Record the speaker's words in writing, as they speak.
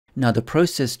Now the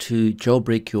process to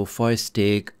jailbreak your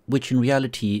Firestick, which in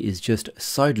reality is just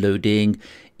side loading,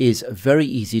 is very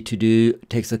easy to do,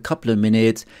 takes a couple of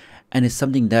minutes, and it's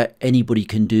something that anybody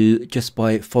can do just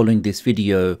by following this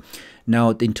video.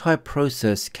 Now the entire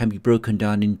process can be broken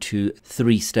down into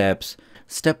 3 steps.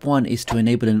 Step 1 is to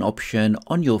enable an option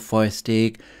on your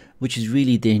Firestick, which is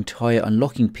really the entire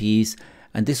unlocking piece,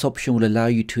 and this option will allow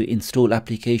you to install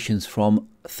applications from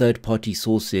third-party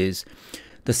sources.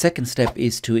 The second step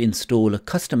is to install a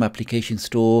custom application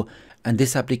store, and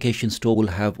this application store will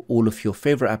have all of your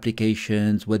favorite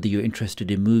applications, whether you're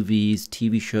interested in movies,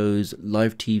 TV shows,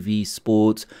 live TV,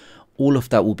 sports, all of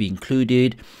that will be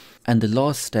included. And the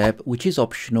last step, which is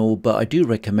optional but I do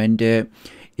recommend it,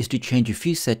 is to change a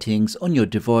few settings on your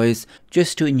device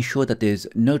just to ensure that there's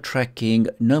no tracking,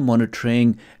 no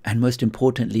monitoring, and most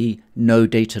importantly, no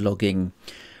data logging.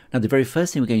 Now the very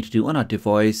first thing we're going to do on our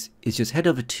device is just head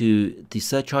over to the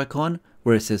search icon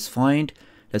where it says find.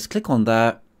 Let's click on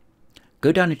that,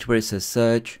 go down into where it says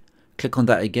search, click on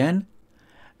that again,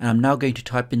 and I'm now going to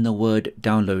type in the word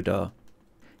downloader.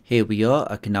 Here we are.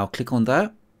 I can now click on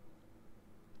that,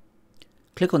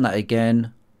 click on that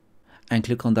again, and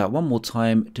click on that one more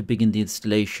time to begin the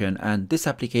installation. And this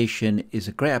application is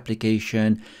a great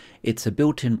application. It's a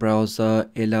built-in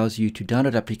browser. It allows you to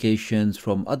download applications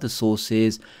from other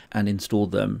sources and install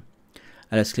them.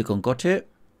 And let's click on got it.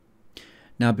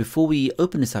 Now before we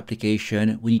open this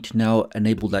application, we need to now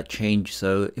enable that change.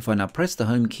 So if I now press the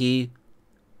home key,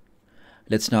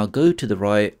 let's now go to the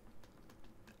right,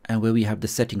 and where we have the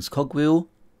settings cogwheel,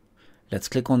 let's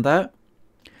click on that.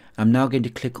 I'm now going to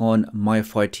click on My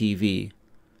Fire TV.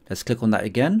 Let's click on that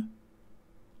again.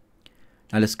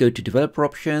 Now let's go to developer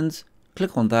options,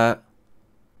 click on that,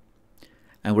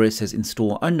 and where it says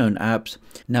install unknown apps.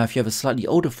 Now if you have a slightly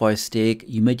older Firestick,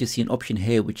 you may just see an option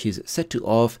here which is set to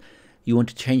off. You want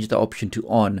to change the option to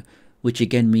on, which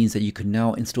again means that you can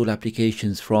now install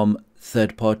applications from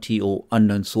third-party or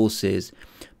unknown sources.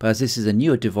 But as this is a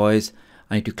newer device,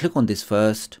 I need to click on this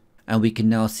first, and we can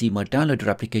now see my downloaded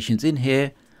applications in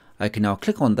here. I can now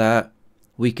click on that.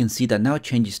 We can see that now it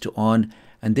changes to on,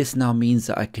 and this now means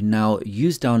that I can now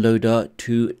use downloader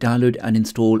to download and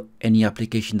install any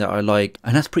application that I like.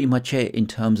 And that's pretty much it in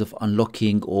terms of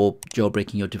unlocking or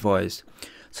jailbreaking your device.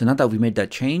 So now that we made that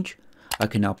change, I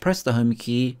can now press the home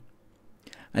key,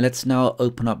 and let's now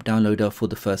open up downloader for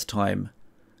the first time.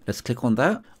 Let's click on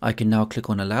that. I can now click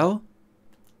on allow,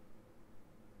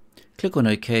 click on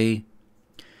OK.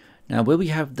 Now where we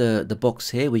have the box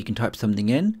here where you can type something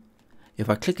in, if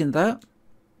I click in that,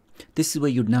 this is where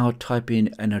you'd now type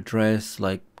in an address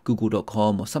like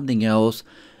google.com or something else,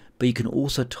 but you can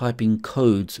also type in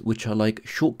codes, which are like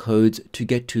short codes to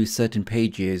get to certain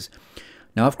pages.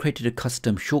 Now I've created a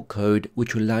custom short code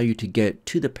which will allow you to get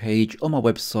to the page on my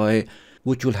website,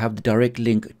 which will have the direct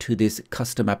link to this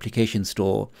custom application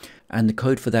store. And the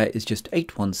code for that is just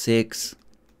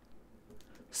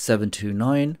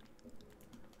 816729.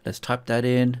 Let's type that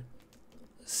in,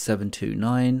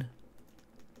 729,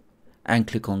 and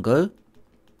click on go.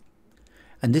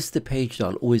 And this is the page that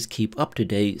I'll always keep up to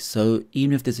date. So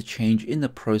even if there's a change in the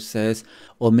process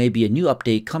or maybe a new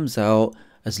update comes out,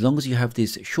 as long as you have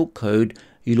this short code,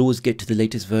 you'll always get to the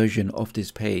latest version of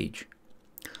this page.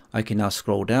 I can now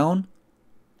scroll down,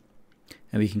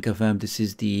 and we can confirm this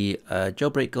is the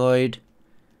jailbreak guide.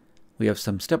 We have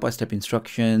some step-by-step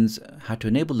instructions, how to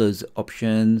enable those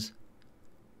options.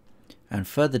 And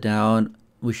further down,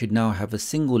 we should now have a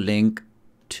single link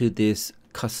to this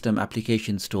custom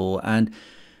application store. And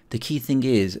the key thing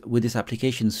is with this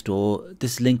application store,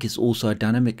 this link is also a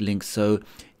dynamic link. So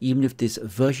even if this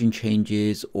version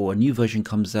changes or a new version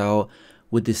comes out,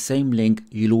 with this same link,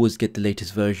 you'll always get the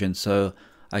latest version. So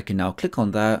I can now click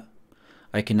on that.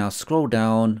 I can now scroll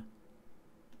down,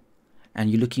 and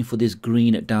you're looking for this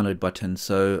green download button.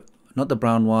 So not the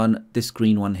brown one, this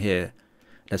green one here.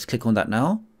 Let's click on that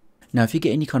now. Now, if you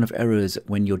get any kind of errors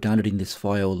when you're downloading this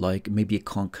file, like maybe it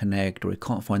can't connect or it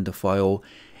can't find the file,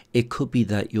 it could be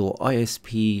that your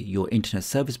ISP, your internet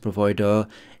service provider,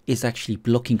 is actually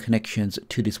blocking connections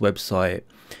to this website.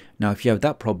 Now, if you have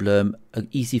that problem, an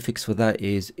easy fix for that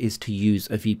is to use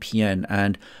a VPN,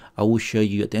 and I will show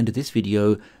you at the end of this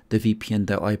video the VPN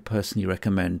that I personally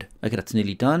recommend. Okay, that's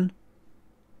nearly done.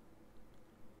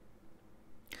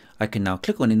 I can now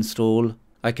click on install.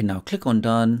 I can now click on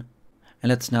done. And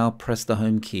let's now press the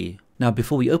home key. Now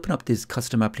before we open up this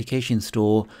custom application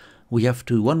store, we have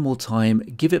to one more time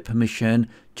give it permission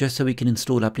just so we can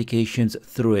install applications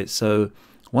through it. So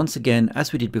once again,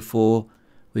 as we did before,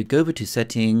 we go over to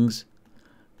settings,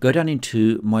 go down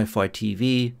into My Fire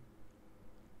TV,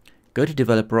 go to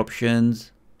developer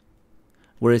options,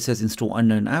 where it says install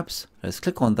unknown apps. Let's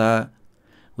click on that.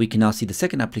 We can now see the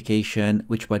second application,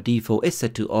 which by default is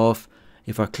set to off.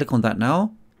 If I click on that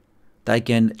now, that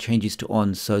again changes to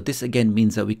on. So this again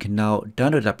means that we can now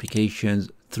download applications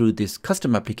through this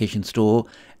custom application store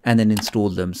and then install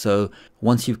them. So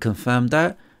once you've confirmed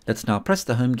that, let's now press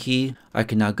the home key. I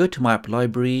can now go to my app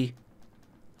library,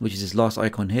 which is this last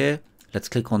icon here. Let's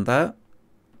click on that.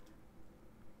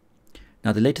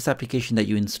 Now the latest application that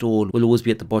you install will always be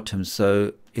at the bottom.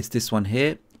 So it's this one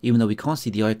here. Even though we can't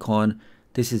see the icon,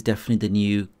 this is definitely the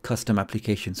new custom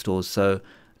application store. So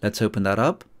let's open that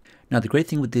up. Now the great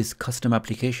thing with this custom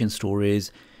application store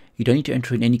is you don't need to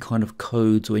enter in any kind of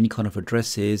codes or any kind of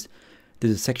addresses.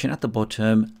 There's a section at the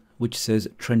bottom which says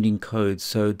trending codes.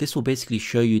 So this will basically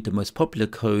show you the most popular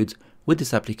codes with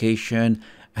this application,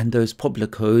 and those popular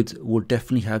codes will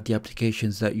definitely have the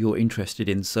applications that you're interested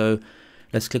in. So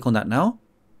let's click on that now.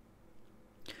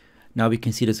 Now we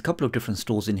can see there's a couple of different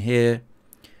stores in here.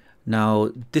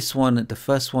 Now this one, the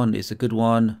first one is a good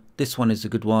one. This one is a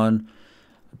good one.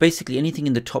 Basically anything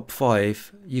in the top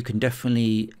 5, you can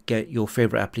definitely get your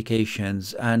favorite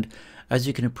applications. And as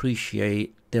you can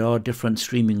appreciate, there are different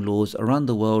streaming laws around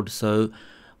the world. So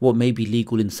what may be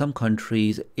legal in some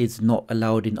countries is not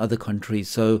allowed in other countries.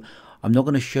 So I'm not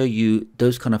going to show you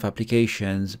those kind of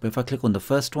applications. But if I click on the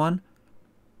first one,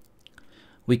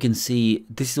 we can see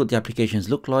this is what the applications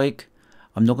look like.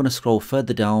 I'm not going to scroll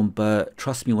further down, but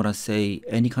trust me when I say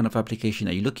any kind of application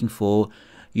that you're looking for,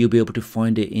 you'll be able to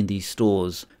find it in these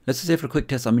stores. Let's just say for a quick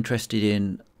test, I'm interested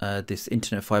in this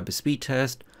internet fiber speed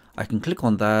test. I can click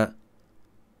on that,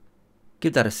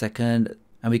 give that a second,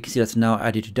 and we can see that's now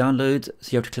added to downloads.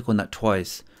 So you have to click on that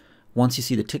twice. Once you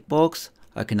see the tick box,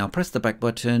 I can now press the back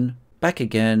button, back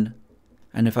again,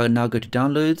 and if I now go to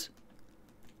downloads,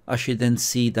 I should then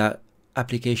see that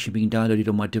application being downloaded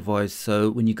on my device. So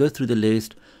when you go through the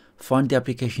list, find the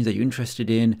applications that you're interested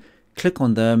in, click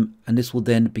on them, and this will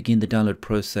then begin the download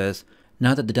process.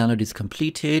 Now that the download is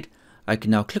completed, I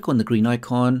can now click on the green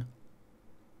icon.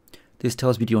 This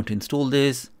tells me, do you want to install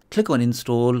this? Click on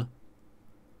install.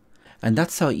 And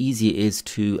that's how easy it is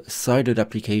to sideload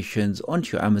applications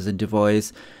onto your Amazon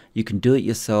device. You can do it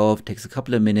yourself, it takes a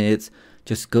couple of minutes.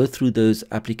 Just go through those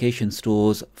application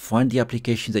stores, find the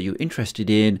applications that you're interested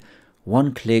in,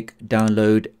 one click,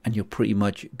 download, and you're pretty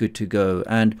much good to go.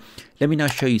 And let me now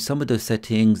show you some of those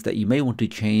settings that you may want to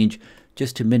change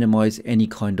just to minimize any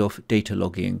kind of data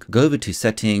logging. Go over to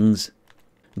settings,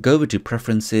 go over to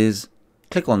preferences,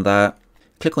 click on that,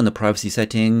 click on the privacy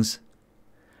settings,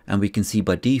 and we can see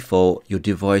by default your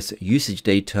device usage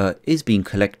data is being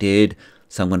collected.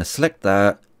 So I'm going to select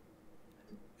that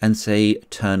and say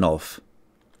turn off.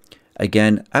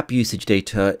 Again, app usage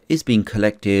data is being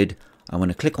collected. I'm going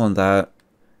to click on that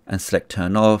and select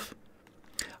turn off.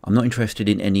 I'm not interested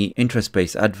in any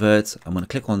interest-based adverts. I'm going to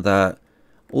click on that,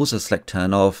 also select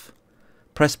turn off,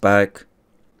 press back,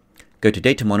 go to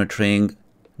data monitoring,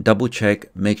 double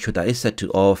check, make sure that is set to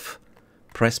off,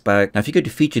 press back. Now if you go to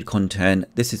featured content,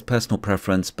 this is personal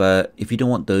preference, but if you don't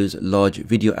want those large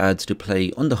video ads to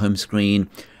play on the home screen,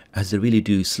 as they really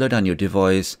do slow down your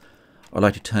device, I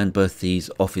like to turn both these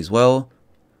off as well.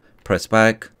 Press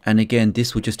back, and again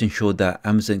this will just ensure that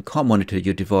Amazon can't monitor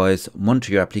your device,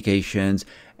 monitor your applications,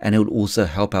 and it will also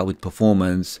help out with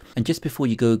performance. And just before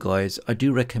you go guys, I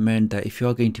do recommend that if you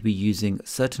are going to be using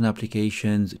certain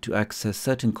applications to access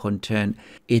certain content,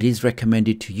 it is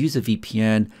recommended to use a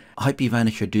VPN.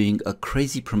 HyperVanish are doing a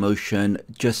crazy promotion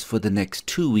just for the next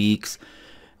 2 weeks,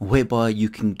 whereby you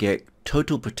can get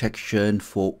total protection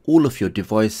for all of your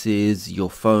devices, your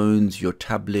phones, your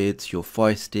tablets, your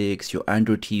Firesticks, your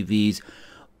Android TVs,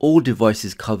 all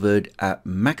devices covered at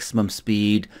maximum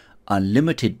speed,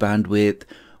 unlimited bandwidth,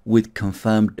 with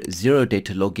confirmed zero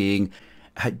data logging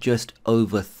at just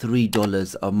over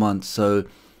 $3 a month. So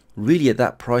really at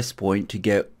that price point to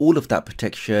get all of that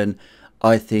protection,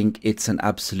 I think it's an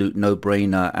absolute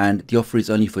no-brainer, and the offer is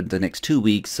only for the next 2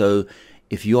 weeks. So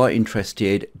if you are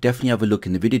interested, definitely have a look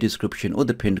in the video description or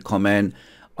the pinned comment.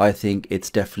 I think it's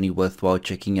definitely worthwhile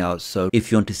checking out. So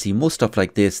if you want to see more stuff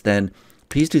like this, then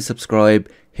please do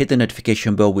subscribe, hit the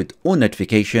notification bell with all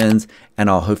notifications, and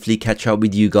I'll hopefully catch up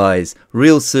with you guys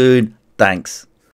real soon. Thanks.